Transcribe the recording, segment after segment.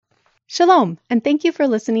Shalom, and thank you for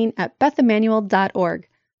listening at BethEmmanuel.org.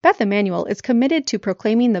 Beth Emmanuel is committed to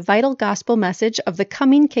proclaiming the vital gospel message of the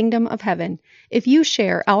coming kingdom of heaven. If you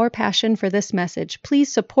share our passion for this message,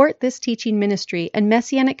 please support this teaching ministry and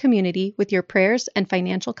messianic community with your prayers and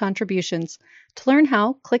financial contributions. To learn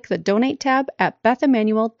how, click the Donate tab at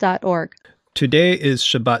BethEmmanuel.org. Today is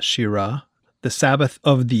Shabbat Shirah, the Sabbath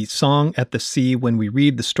of the Song at the Sea, when we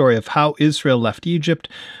read the story of how Israel left Egypt,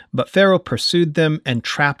 but Pharaoh pursued them and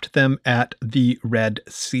trapped them at the Red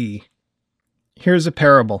Sea. Here's a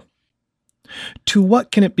parable. To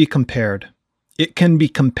what can it be compared? It can be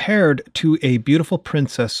compared to a beautiful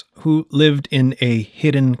princess who lived in a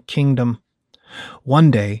hidden kingdom.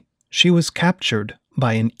 One day, she was captured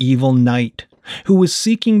by an evil knight who was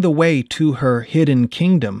seeking the way to her hidden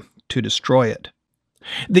kingdom to destroy it.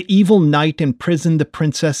 The evil knight imprisoned the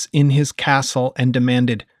princess in his castle and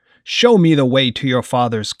demanded, "Show me the way to your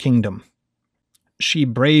father's kingdom." She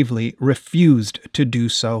bravely refused to do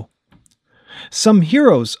so. Some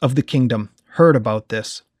heroes of the kingdom heard about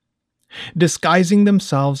this. Disguising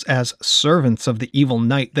themselves as servants of the evil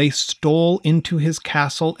knight, they stole into his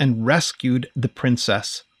castle and rescued the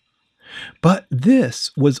princess. But this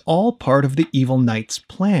was all part of the evil knight's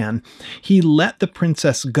plan. He let the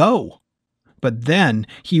princess go. But then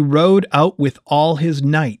he rode out with all his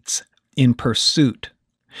knights in pursuit,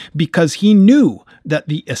 because he knew that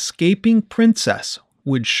the escaping princess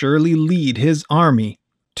would surely lead his army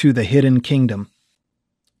to the hidden kingdom.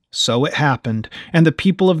 So it happened, and the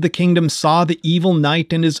people of the kingdom saw the evil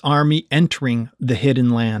knight and his army entering the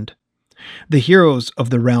hidden land. The heroes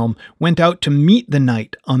of the realm went out to meet the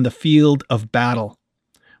knight on the field of battle,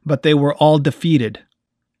 but they were all defeated,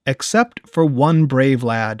 except for one brave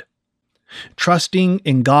lad. Trusting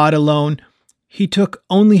in God alone, he took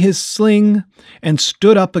only his sling and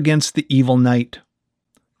stood up against the evil knight.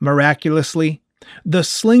 Miraculously, the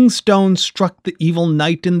sling stone struck the evil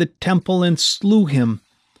knight in the temple and slew him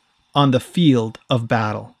on the field of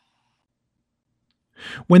battle.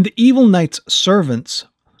 When the evil knight's servants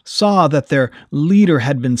saw that their leader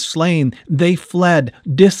had been slain, they fled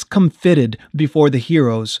discomfited before the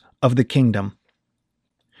heroes of the kingdom.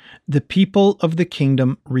 The people of the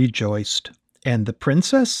kingdom rejoiced, and the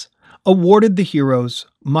princess awarded the heroes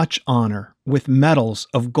much honor with medals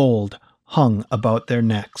of gold hung about their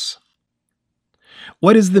necks.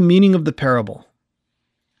 What is the meaning of the parable?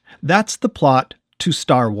 That's the plot to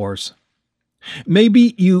Star Wars.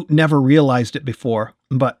 Maybe you never realized it before,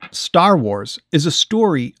 but Star Wars is a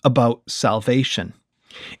story about salvation.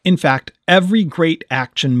 In fact, every great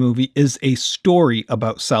action movie is a story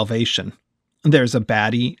about salvation. There's a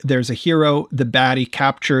baddie, there's a hero, the baddie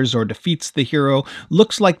captures or defeats the hero,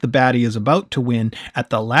 looks like the baddie is about to win.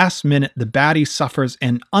 At the last minute, the baddie suffers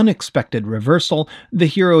an unexpected reversal, the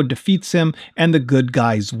hero defeats him, and the good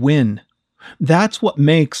guys win. That's what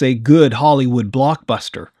makes a good Hollywood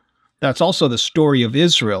blockbuster. That's also the story of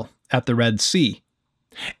Israel at the Red Sea.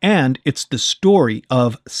 And it's the story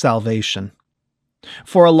of salvation.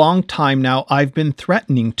 For a long time now, I've been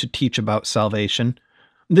threatening to teach about salvation.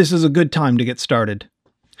 This is a good time to get started.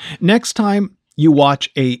 Next time you watch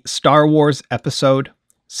a Star Wars episode,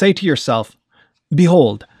 say to yourself,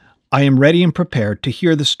 "Behold, I am ready and prepared to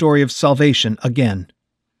hear the story of salvation again,"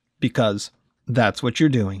 because that's what you're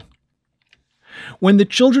doing. When the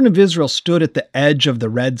children of Israel stood at the edge of the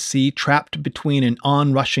Red Sea, trapped between an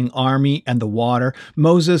onrushing army and the water,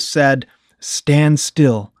 Moses said, "Stand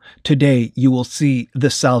still. Today you will see the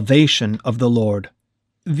salvation of the Lord."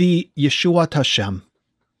 The Yeshuat Hashem.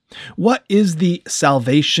 What is the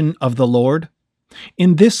salvation of the Lord?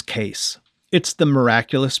 In this case, it's the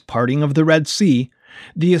miraculous parting of the Red Sea,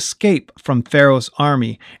 the escape from Pharaoh's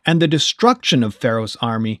army, and the destruction of Pharaoh's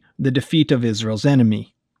army, the defeat of Israel's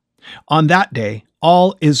enemy. On that day,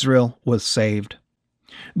 all Israel was saved.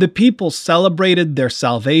 The people celebrated their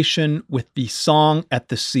salvation with the song at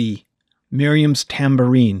the sea, Miriam's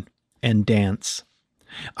tambourine, and dance.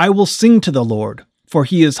 "I will sing to the Lord, for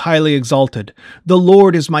he is highly exalted. The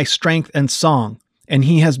Lord is my strength and song, and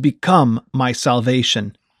he has become my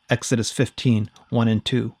salvation." Exodus 15, 1 and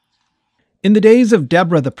 2. In the days of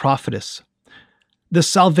Deborah the prophetess, the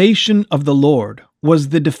salvation of the Lord was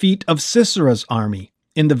the defeat of Sisera's army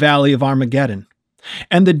in the valley of Armageddon,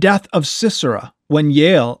 and the death of Sisera when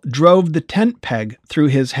Yael drove the tent peg through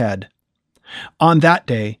his head. On that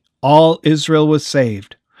day, all Israel was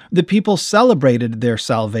saved. The people celebrated their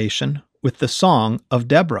salvation with the song of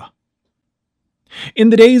Deborah.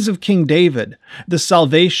 In the days of King David, the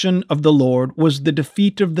salvation of the Lord was the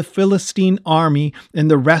defeat of the Philistine army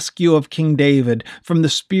and the rescue of King David from the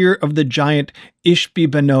spear of the giant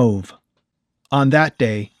Ishbi-Benob. On that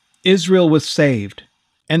day, Israel was saved,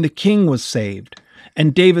 and the king was saved.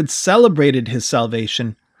 And David celebrated his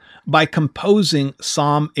salvation by composing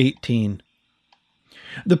Psalm 18.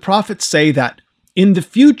 The prophets say that in the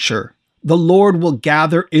future, the Lord will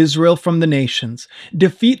gather Israel from the nations,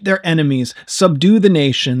 defeat their enemies, subdue the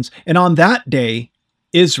nations, and on that day,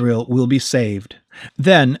 Israel will be saved.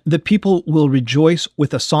 Then the people will rejoice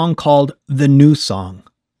with a song called the New Song.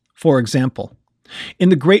 For example, in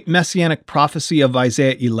the great messianic prophecy of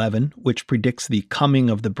Isaiah 11, which predicts the coming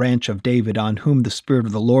of the branch of David on whom the Spirit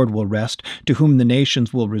of the Lord will rest, to whom the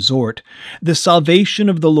nations will resort, the salvation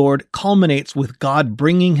of the Lord culminates with God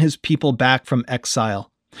bringing his people back from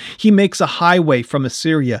exile. He makes a highway from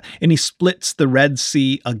Assyria, and he splits the Red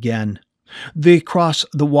Sea again. They cross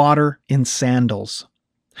the water in sandals.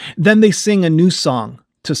 Then they sing a new song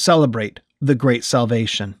to celebrate the great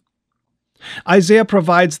salvation. Isaiah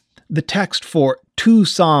provides the text for 2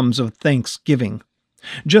 psalms of thanksgiving.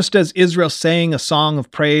 Just as Israel sang a song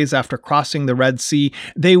of praise after crossing the Red Sea,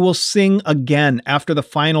 they will sing again after the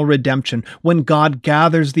final redemption, when God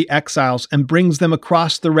gathers the exiles and brings them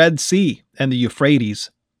across the Red Sea and the Euphrates.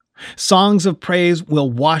 Songs of praise will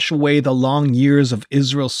wash away the long years of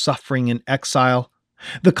Israel's suffering in exile.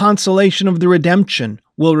 The consolation of the redemption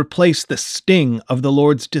will replace the sting of the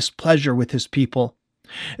Lord's displeasure with his people.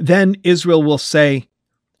 Then Israel will say,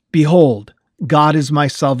 "Behold, God is my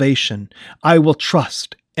salvation. I will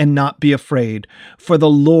trust and not be afraid, for the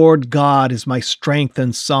Lord God is my strength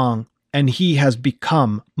and song, and he has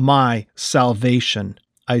become my salvation."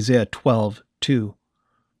 Isaiah 12:2.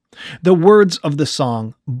 The words of the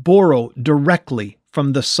song borrow directly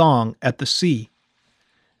from the song at the sea.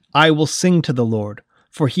 I will sing to the Lord,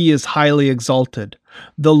 for he is highly exalted.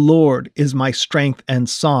 The Lord is my strength and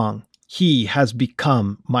song. He has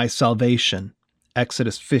become my salvation.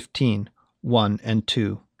 Exodus 15:1 and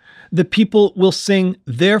 2. The people will sing,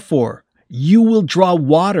 "Therefore, you will draw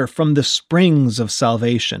water from the springs of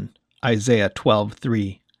salvation." Isaiah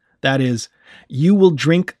 12:3. That is, you will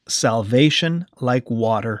drink salvation like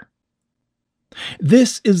water.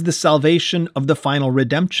 This is the salvation of the final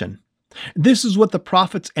redemption. This is what the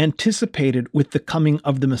prophets anticipated with the coming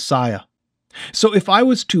of the Messiah. So if I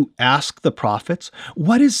was to ask the prophets,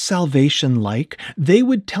 what is salvation like? They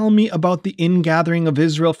would tell me about the ingathering of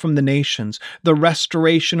Israel from the nations, the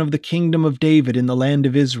restoration of the kingdom of David in the land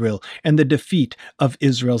of Israel, and the defeat of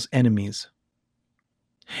Israel's enemies.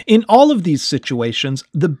 In all of these situations,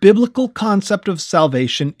 the biblical concept of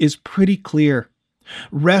salvation is pretty clear.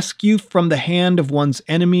 Rescue from the hand of one's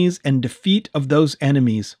enemies and defeat of those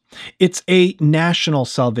enemies. It's a national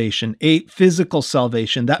salvation, a physical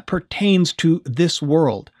salvation that pertains to this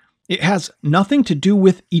world. It has nothing to do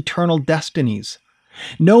with eternal destinies.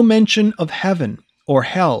 No mention of heaven or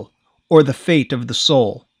hell or the fate of the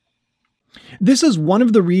soul. This is one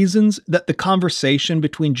of the reasons that the conversation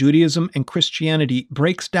between Judaism and Christianity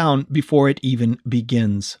breaks down before it even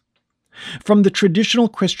begins. From the traditional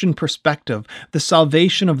Christian perspective, the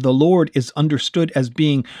salvation of the Lord is understood as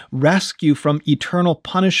being rescue from eternal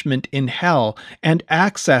punishment in hell and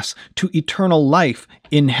access to eternal life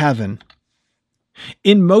in heaven.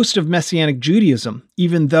 In most of Messianic Judaism,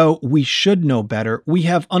 even though we should know better, we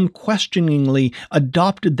have unquestioningly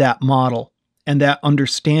adopted that model and that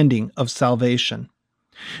understanding of salvation.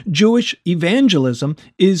 Jewish evangelism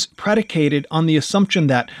is predicated on the assumption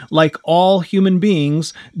that, like all human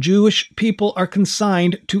beings, Jewish people are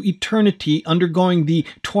consigned to eternity undergoing the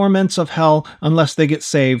torments of hell unless they get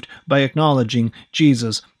saved by acknowledging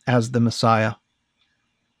Jesus as the Messiah.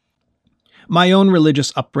 My own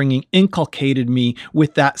religious upbringing inculcated me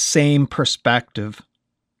with that same perspective.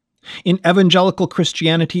 In evangelical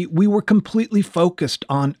Christianity, we were completely focused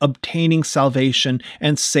on obtaining salvation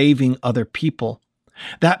and saving other people.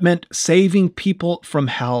 That meant saving people from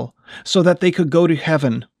hell so that they could go to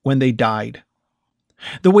heaven when they died.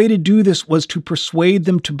 The way to do this was to persuade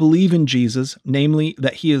them to believe in Jesus, namely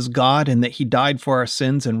that he is God and that he died for our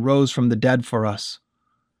sins and rose from the dead for us.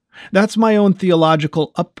 That's my own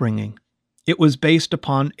theological upbringing. It was based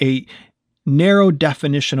upon a narrow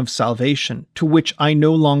definition of salvation to which I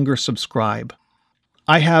no longer subscribe.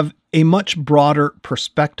 I have a much broader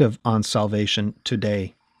perspective on salvation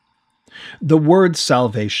today. The word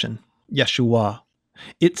salvation, Yeshua,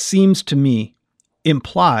 it seems to me,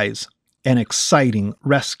 implies an exciting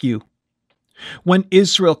rescue. When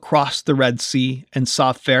Israel crossed the Red Sea and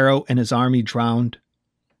saw Pharaoh and his army drowned,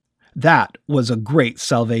 that was a great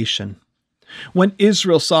salvation. When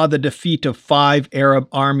Israel saw the defeat of 5 Arab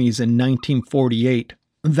armies in 1948,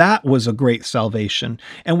 that was a great salvation.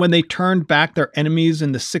 And when they turned back their enemies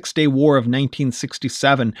in the Six-Day War of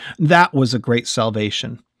 1967, that was a great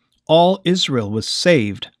salvation. All Israel was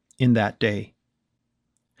saved in that day.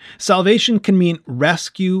 Salvation can mean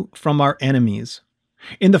rescue from our enemies,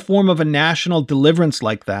 in the form of a national deliverance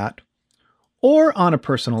like that, or on a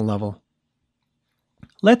personal level.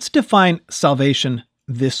 Let's define salvation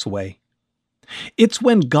this way. It's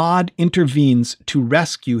when God intervenes to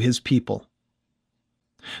rescue his people.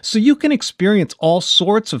 So you can experience all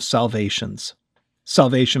sorts of salvations.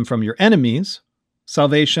 Salvation from your enemies,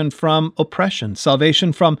 salvation from oppression,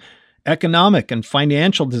 salvation from economic and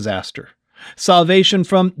financial disaster, salvation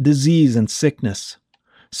from disease and sickness,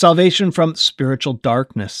 salvation from spiritual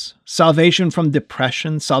darkness, salvation from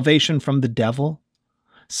depression, salvation from the devil.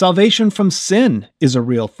 Salvation from sin is a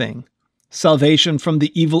real thing. Salvation from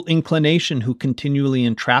the evil inclination who continually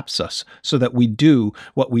entraps us so that we do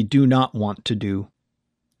what we do not want to do.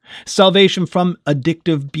 Salvation from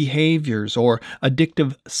addictive behaviors or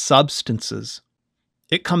addictive substances.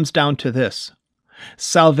 It comes down to this.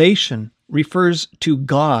 Salvation refers to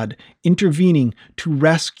God intervening to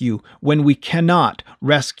rescue when we cannot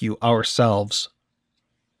rescue ourselves.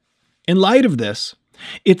 In light of this,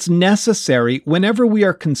 it's necessary, whenever we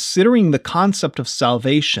are considering the concept of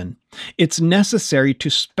salvation, it's necessary to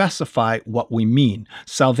specify what we mean.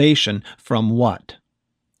 Salvation from what?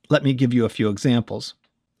 Let me give you a few examples.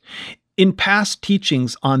 In past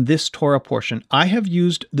teachings on this Torah portion, I have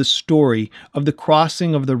used the story of the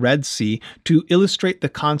crossing of the Red Sea to illustrate the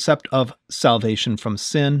concept of salvation from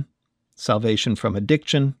sin, salvation from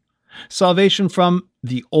addiction, salvation from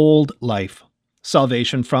the old life,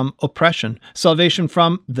 salvation from oppression, salvation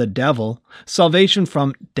from the devil, salvation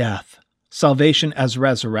from death, salvation as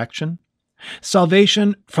resurrection,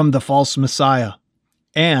 salvation from the false Messiah,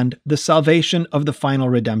 and the salvation of the final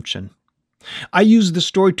redemption. I use the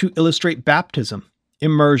story to illustrate baptism,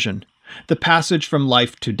 immersion, the passage from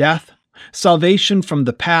life to death, salvation from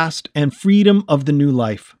the past, and freedom of the new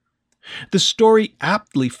life. The story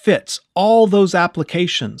aptly fits all those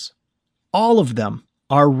applications. All of them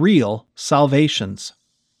are real salvations.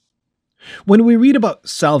 When we read about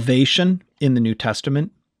salvation in the New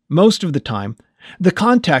Testament, most of the time, the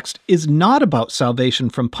context is not about salvation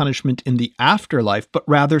from punishment in the afterlife, but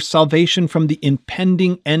rather salvation from the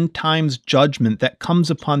impending end times judgment that comes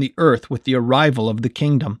upon the earth with the arrival of the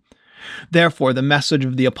kingdom. Therefore, the message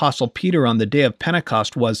of the Apostle Peter on the day of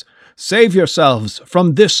Pentecost was, "Save yourselves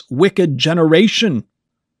from this wicked generation."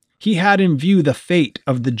 He had in view the fate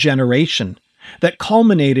of the generation that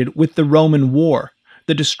culminated with the Roman war,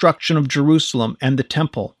 the destruction of Jerusalem and the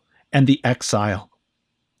temple, and the exile.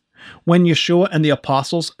 When Yeshua and the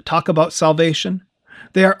apostles talk about salvation,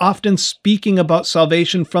 they are often speaking about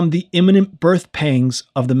salvation from the imminent birth pangs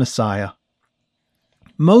of the Messiah.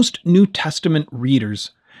 Most New Testament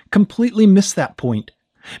readers completely miss that point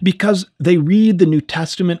because they read the New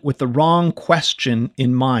Testament with the wrong question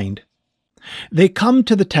in mind. They come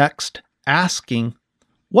to the text asking,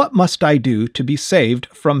 "What must I do to be saved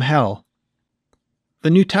from hell?"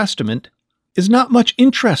 The New Testament is not much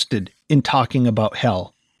interested in talking about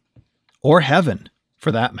hell, or heaven,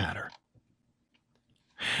 for that matter.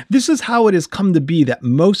 This is how it has come to be that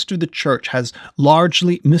most of the church has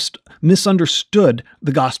largely misunderstood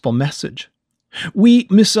the gospel message. We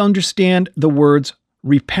misunderstand the words,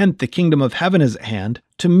 "Repent, the kingdom of heaven is at hand,"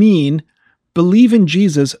 to mean, believe in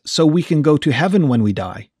Jesus so we can go to heaven when we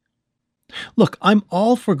die. Look, I'm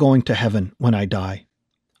all for going to heaven when I die.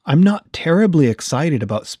 I'm not terribly excited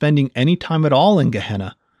about spending any time at all in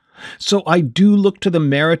Gehenna. So I do look to the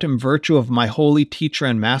merit and virtue of my holy teacher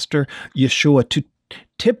and master, Yeshua, to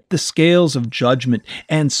tip the scales of judgment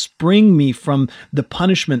and spring me from the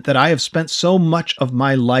punishment that I have spent so much of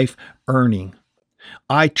my life earning.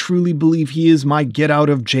 I truly believe he is my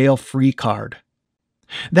get-out-of-jail-free card.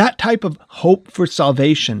 That type of hope for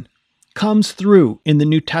salvation comes through in the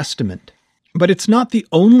New Testament, but it's not the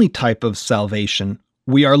only type of salvation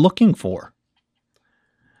we are looking for.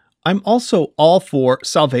 I'm also all for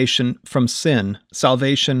salvation from sin,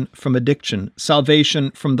 salvation from addiction,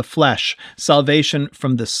 salvation from the flesh, salvation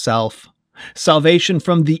from the self, salvation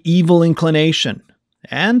from the evil inclination,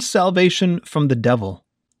 and salvation from the devil.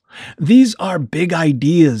 These are big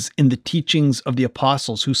ideas in the teachings of the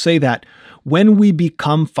apostles who say that when we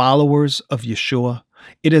become followers of Yeshua,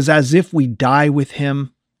 it is as if we die with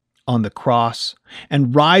him on the cross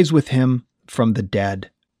and rise with him from the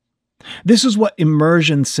dead. This is what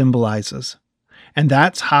immersion symbolizes, and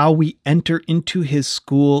that's how we enter into his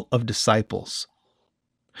school of disciples.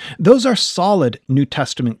 Those are solid New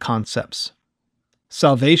Testament concepts.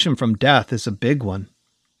 Salvation from death is a big one.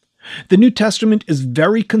 The New Testament is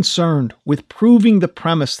very concerned with proving the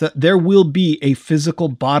premise that there will be a physical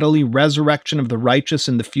bodily resurrection of the righteous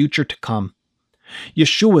in the future to come.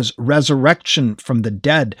 Yeshua's resurrection from the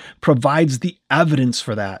dead provides the evidence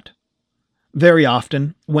for that. Very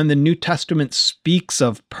often, when the New Testament speaks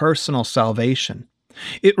of personal salvation,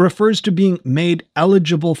 it refers to being made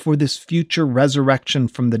eligible for this future resurrection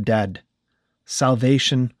from the dead,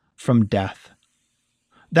 salvation from death.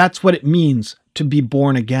 That's what it means to be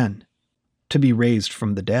born again, to be raised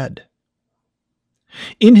from the dead.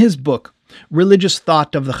 In his book, Religious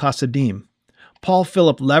Thought of the Hasidim, Paul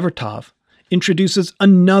Philip Levertov introduces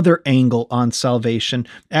another angle on salvation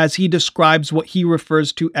as he describes what he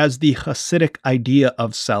refers to as the Hasidic idea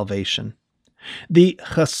of salvation. The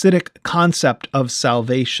Hasidic concept of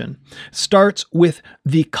salvation starts with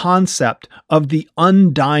the concept of the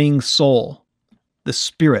undying soul, the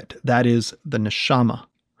spirit, that is, the neshama,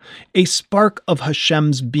 a spark of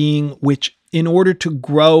Hashem's being which, in order to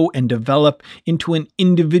grow and develop into an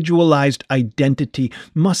individualized identity,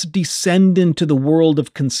 must descend into the world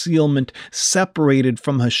of concealment, separated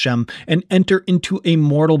from Hashem, and enter into a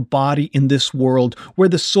mortal body in this world, where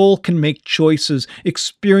the soul can make choices,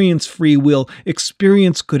 experience free will,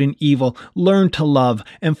 experience good and evil, learn to love,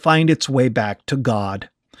 and find its way back to God.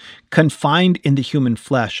 Confined in the human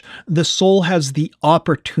flesh, the soul has the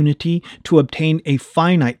opportunity to obtain a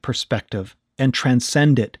finite perspective and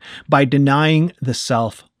transcend it by denying the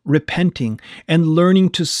self, repenting, and learning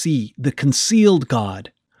to see the concealed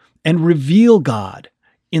God and reveal God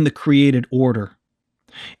in the created order.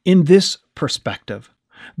 In this perspective,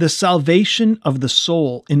 the salvation of the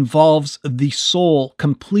soul involves the soul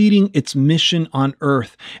completing its mission on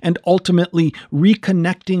earth and ultimately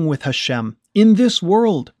reconnecting with Hashem in this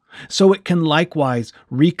world, so it can likewise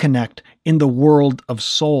reconnect in the world of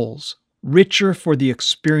souls, richer for the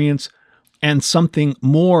experience and something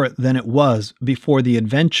more than it was before the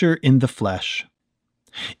adventure in the flesh.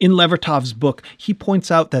 In Levertov's book, he points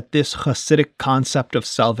out that this Hasidic concept of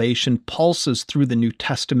salvation pulses through the New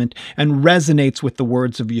Testament and resonates with the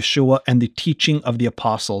words of Yeshua and the teaching of the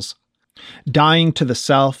apostles. Dying to the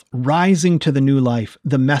self, rising to the new life,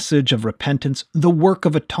 the message of repentance, the work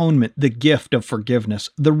of atonement, the gift of forgiveness,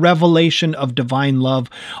 the revelation of divine love,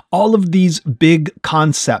 all of these big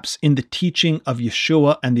concepts in the teaching of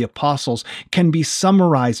Yeshua and the apostles can be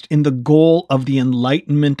summarized in the goal of the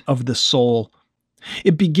enlightenment of the soul.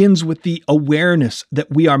 It begins with the awareness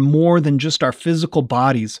that we are more than just our physical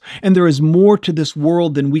bodies, and there is more to this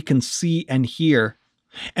world than we can see and hear.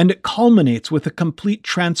 And it culminates with a complete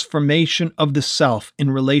transformation of the self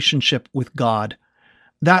in relationship with God.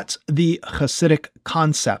 That's the Hasidic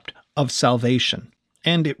concept of salvation,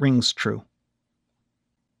 and it rings true.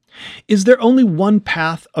 Is there only one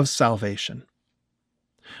path of salvation?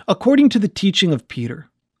 According to the teaching of Peter,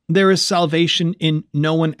 there is salvation in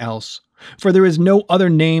no one else, for there is no other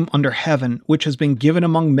name under heaven which has been given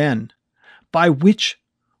among men, by which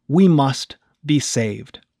we must be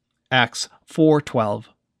saved. Acts 4:12.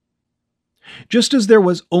 Just as there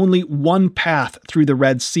was only one path through the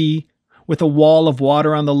Red Sea, with a wall of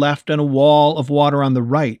water on the left and a wall of water on the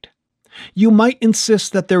right, you might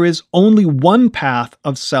insist that there is only one path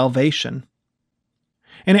of salvation.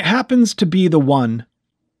 And it happens to be the one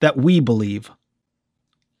that we believe.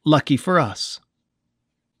 Lucky for us.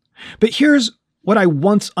 But here's what I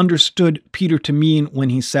once understood Peter to mean when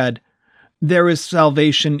he said, "There is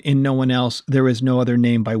salvation in no one else. There is no other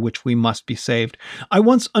name by which we must be saved." I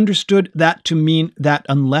once understood that to mean that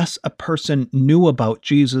unless a person knew about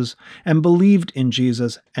Jesus and believed in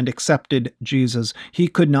Jesus and accepted Jesus, he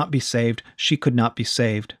could not be saved, she could not be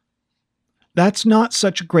saved. That's not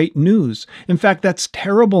such great news. In fact, that's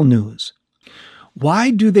terrible news. Why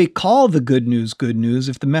do they call the good news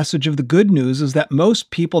if the message of the good news is that most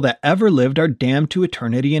people that ever lived are damned to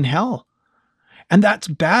eternity in hell? And that's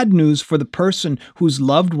bad news for the person whose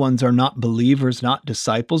loved ones are not believers, not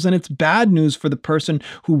disciples. And it's bad news for the person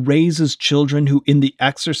who raises children who, in the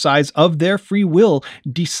exercise of their free will,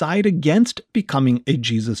 decide against becoming a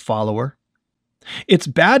Jesus follower. It's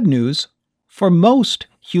bad news for most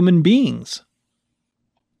human beings.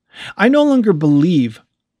 I no longer believe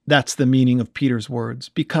that's the meaning of Peter's words,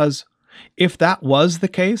 because if that was the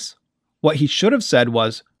case, what he should have said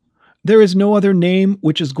was, "There is no other name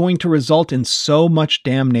which is going to result in so much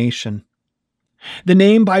damnation. The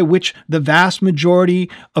name by which the vast majority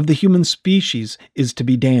of the human species is to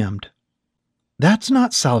be damned." That's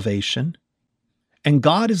not salvation. And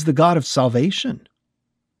God is the God of salvation.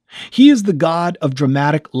 He is the God of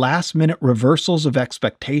dramatic last-minute reversals of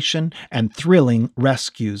expectation and thrilling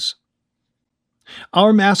rescues.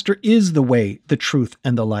 Our Master is the way, the truth,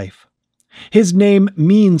 and the life. His name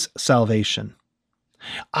means salvation.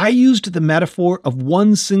 I used the metaphor of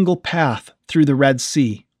one single path through the Red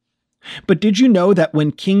Sea. But did you know that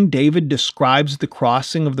when King David describes the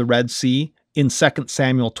crossing of the Red Sea in 2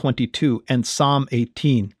 Samuel 22 and Psalm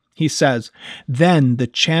 18, he says, "Then the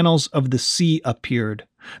channels of the sea appeared.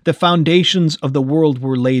 The foundations of the world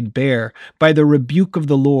were laid bare by the rebuke of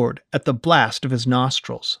the Lord at the blast of his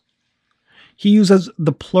nostrils." He uses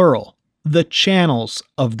the plural, the channels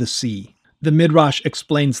of the sea. The Midrash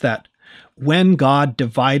explains that when God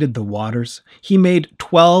divided the waters, he made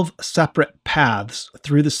 12 separate paths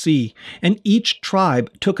through the sea, and each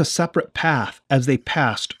tribe took a separate path as they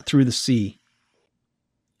passed through the sea.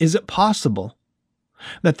 Is it possible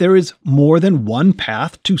that there is more than one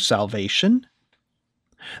path to salvation?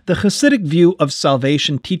 The Hasidic view of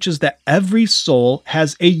salvation teaches that every soul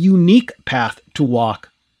has a unique path to walk,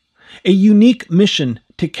 a unique mission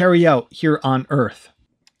to carry out here on earth.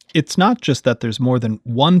 It's not just that there's more than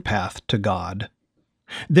one path to God.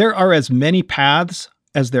 There are as many paths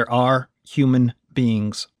as there are human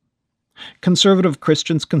beings. Conservative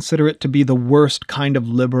Christians consider it to be the worst kind of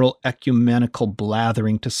liberal ecumenical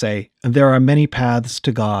blathering to say, there are many paths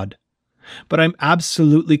to God. But I'm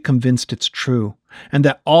absolutely convinced it's true, and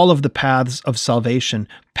that all of the paths of salvation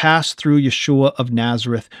pass through Yeshua of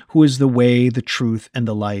Nazareth, who is the way, the truth, and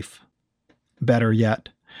the life. Better yet,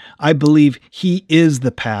 I believe he is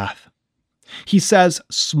the path. He says,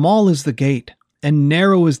 "Small is the gate, and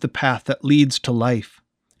narrow is the path that leads to life,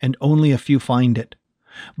 and only a few find it.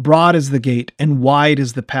 Broad is the gate, and wide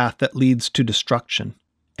is the path that leads to destruction,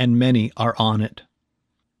 and many are on it."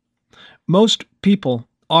 Most people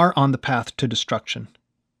are on the path to destruction,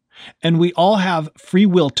 and we all have free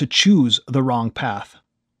will to choose the wrong path.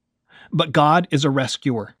 But God is a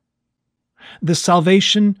rescuer. The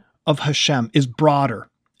salvation of Hashem is broader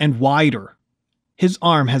and wider. His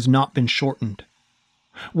arm has not been shortened.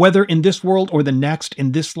 Whether in this world or the next,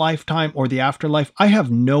 in this lifetime or the afterlife, I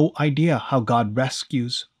have no idea how God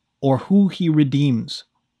rescues or who he redeems,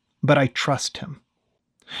 but I trust him.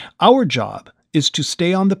 Our job is to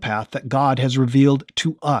stay on the path that God has revealed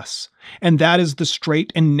to us, and that is the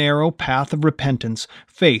straight and narrow path of repentance,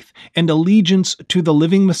 faith, and allegiance to the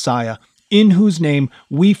living Messiah, in whose name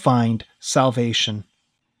we find salvation.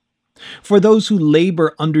 For those who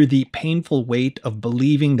labor under the painful weight of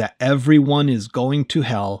believing that everyone is going to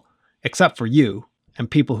hell, except for you and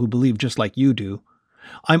people who believe just like you do,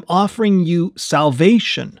 I'm offering you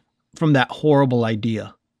salvation from that horrible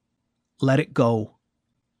idea. Let it go.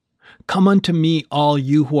 Come unto me, all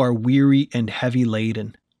you who are weary and heavy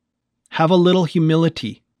laden. Have a little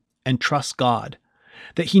humility and trust God,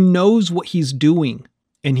 that he knows what he's doing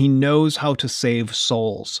and he knows how to save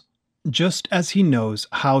souls, just as he knows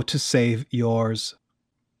how to save yours.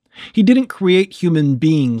 He didn't create human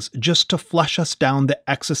beings just to flush us down the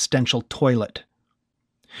existential toilet.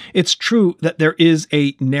 It's true that there is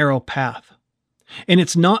a narrow path, and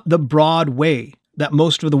it's not the broad way that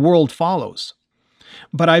most of the world follows.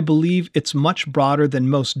 But I believe it's much broader than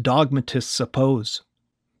most dogmatists suppose.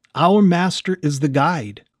 Our master is the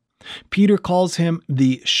guide. Peter calls him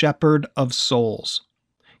the shepherd of souls.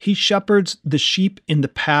 He shepherds the sheep in the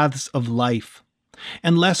paths of life.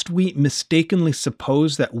 And lest we mistakenly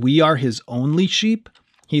suppose that we are his only sheep,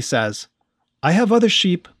 he says, "I have other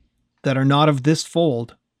sheep that are not of this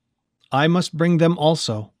fold. I must bring them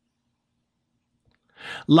also."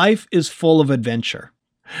 Life is full of adventure.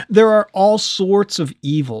 There are all sorts of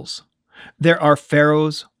evils. There are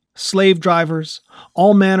pharaohs, slave drivers,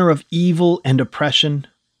 all manner of evil and oppression.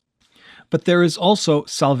 But there is also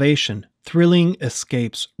salvation, thrilling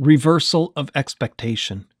escapes, reversal of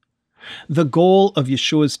expectation. The goal of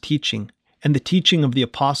Yeshua's teaching and the teaching of the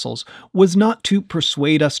apostles was not to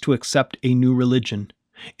persuade us to accept a new religion,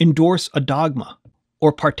 endorse a dogma,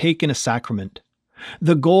 or partake in a sacrament.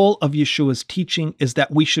 The goal of Yeshua's teaching is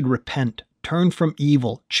that we should repent, turn from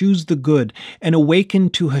evil, choose the good, and awaken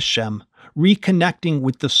to Hashem, reconnecting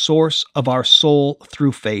with the source of our soul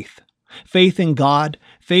through faith. Faith in God,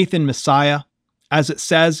 faith in Messiah, as it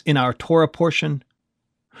says in our Torah portion.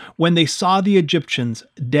 When they saw the Egyptians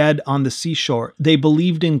dead on the seashore, they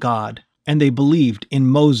believed in God, and they believed in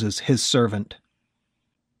Moses, his servant.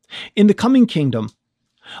 In the coming kingdom,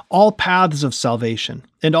 all paths of salvation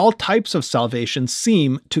and all types of salvation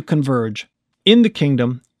seem to converge. In the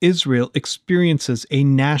kingdom, Israel experiences a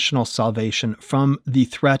national salvation from the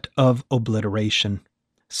threat of obliteration.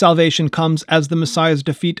 Salvation comes as the Messiah's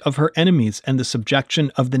defeat of her enemies and the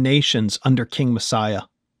subjection of the nations under King Messiah.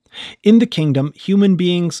 In the kingdom, human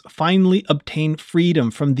beings finally obtain freedom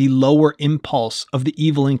from the lower impulse of the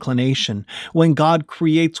evil inclination when God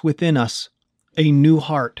creates within us a new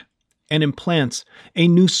heart and implants a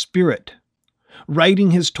new spirit,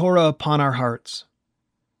 writing his Torah upon our hearts.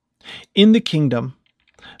 In the kingdom,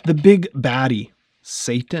 The big baddie,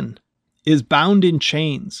 Satan, is bound in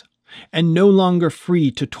chains and no longer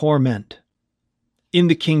free to torment. In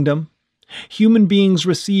the kingdom, human beings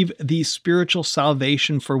receive the spiritual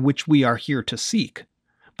salvation for which we are here to seek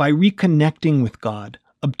by reconnecting with God,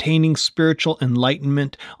 obtaining spiritual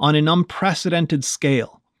enlightenment on an unprecedented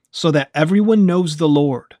scale so that everyone knows the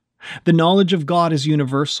Lord. The knowledge of God is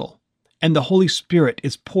universal, and the Holy Spirit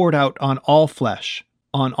is poured out on all flesh,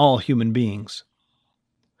 on all human beings.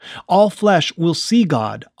 All flesh will see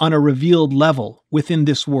God on a revealed level within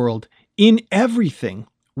this world, in everything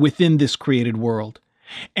within this created world,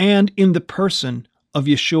 and in the person of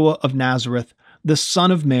Yeshua of Nazareth, the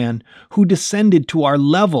Son of Man, who descended to our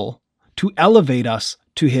level to elevate us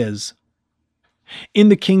to his. In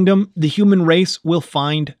the kingdom, the human race will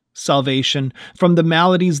find salvation from the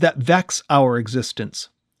maladies that vex our existence,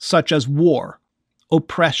 such as war,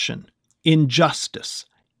 oppression, injustice,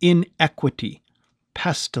 inequity,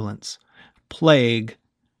 pestilence, plague,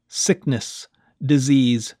 sickness,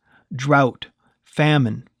 disease, drought,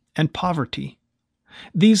 famine, and poverty.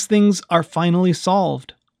 These things are finally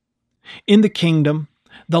solved. In the kingdom,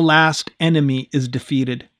 the last enemy is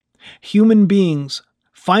defeated. Human beings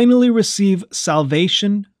finally receive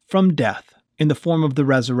salvation from death in the form of the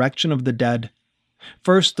resurrection of the dead.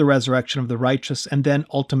 First, the resurrection of the righteous, and then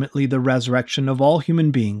ultimately the resurrection of all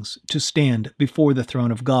human beings to stand before the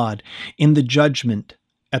throne of God in the judgment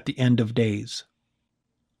at the end of days.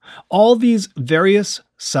 All these various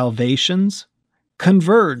salvations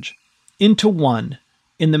converge into one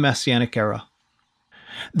in the Messianic era.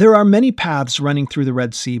 There are many paths running through the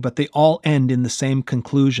Red Sea, but they all end in the same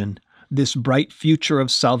conclusion, this bright future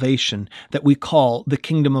of salvation that we call the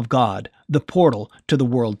kingdom of God, the portal to the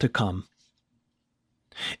world to come.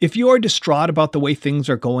 If you are distraught about the way things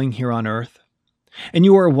are going here on earth, and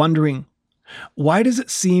you are wondering, why does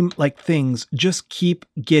it seem like things just keep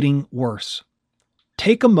getting worse?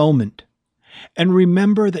 Take a moment and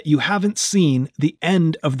remember that you haven't seen the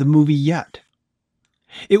end of the movie yet.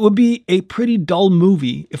 It would be a pretty dull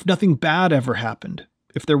movie if nothing bad ever happened,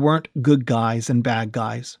 if there weren't good guys and bad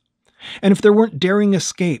guys, and if there weren't daring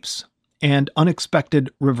escapes and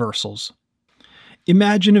unexpected reversals.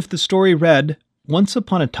 Imagine if the story read, once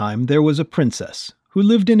upon a time there was a princess who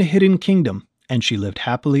lived in a hidden kingdom, and she lived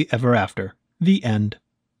happily ever after. The end.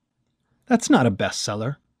 That's not a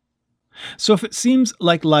bestseller. So if it seems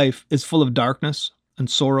like life is full of darkness and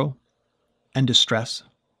sorrow and distress,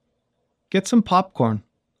 get some popcorn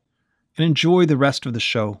and enjoy the rest of the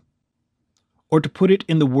show. Or to put it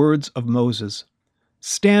in the words of Moses,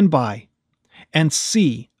 stand by and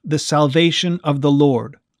see the salvation of the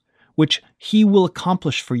Lord, which he will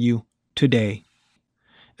accomplish for you today,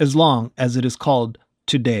 as long as it is called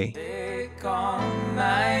today. Take on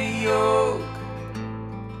my yoke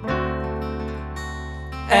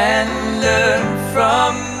and learn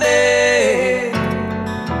from me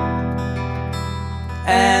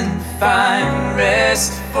and find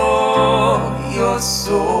rest for your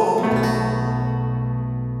soul.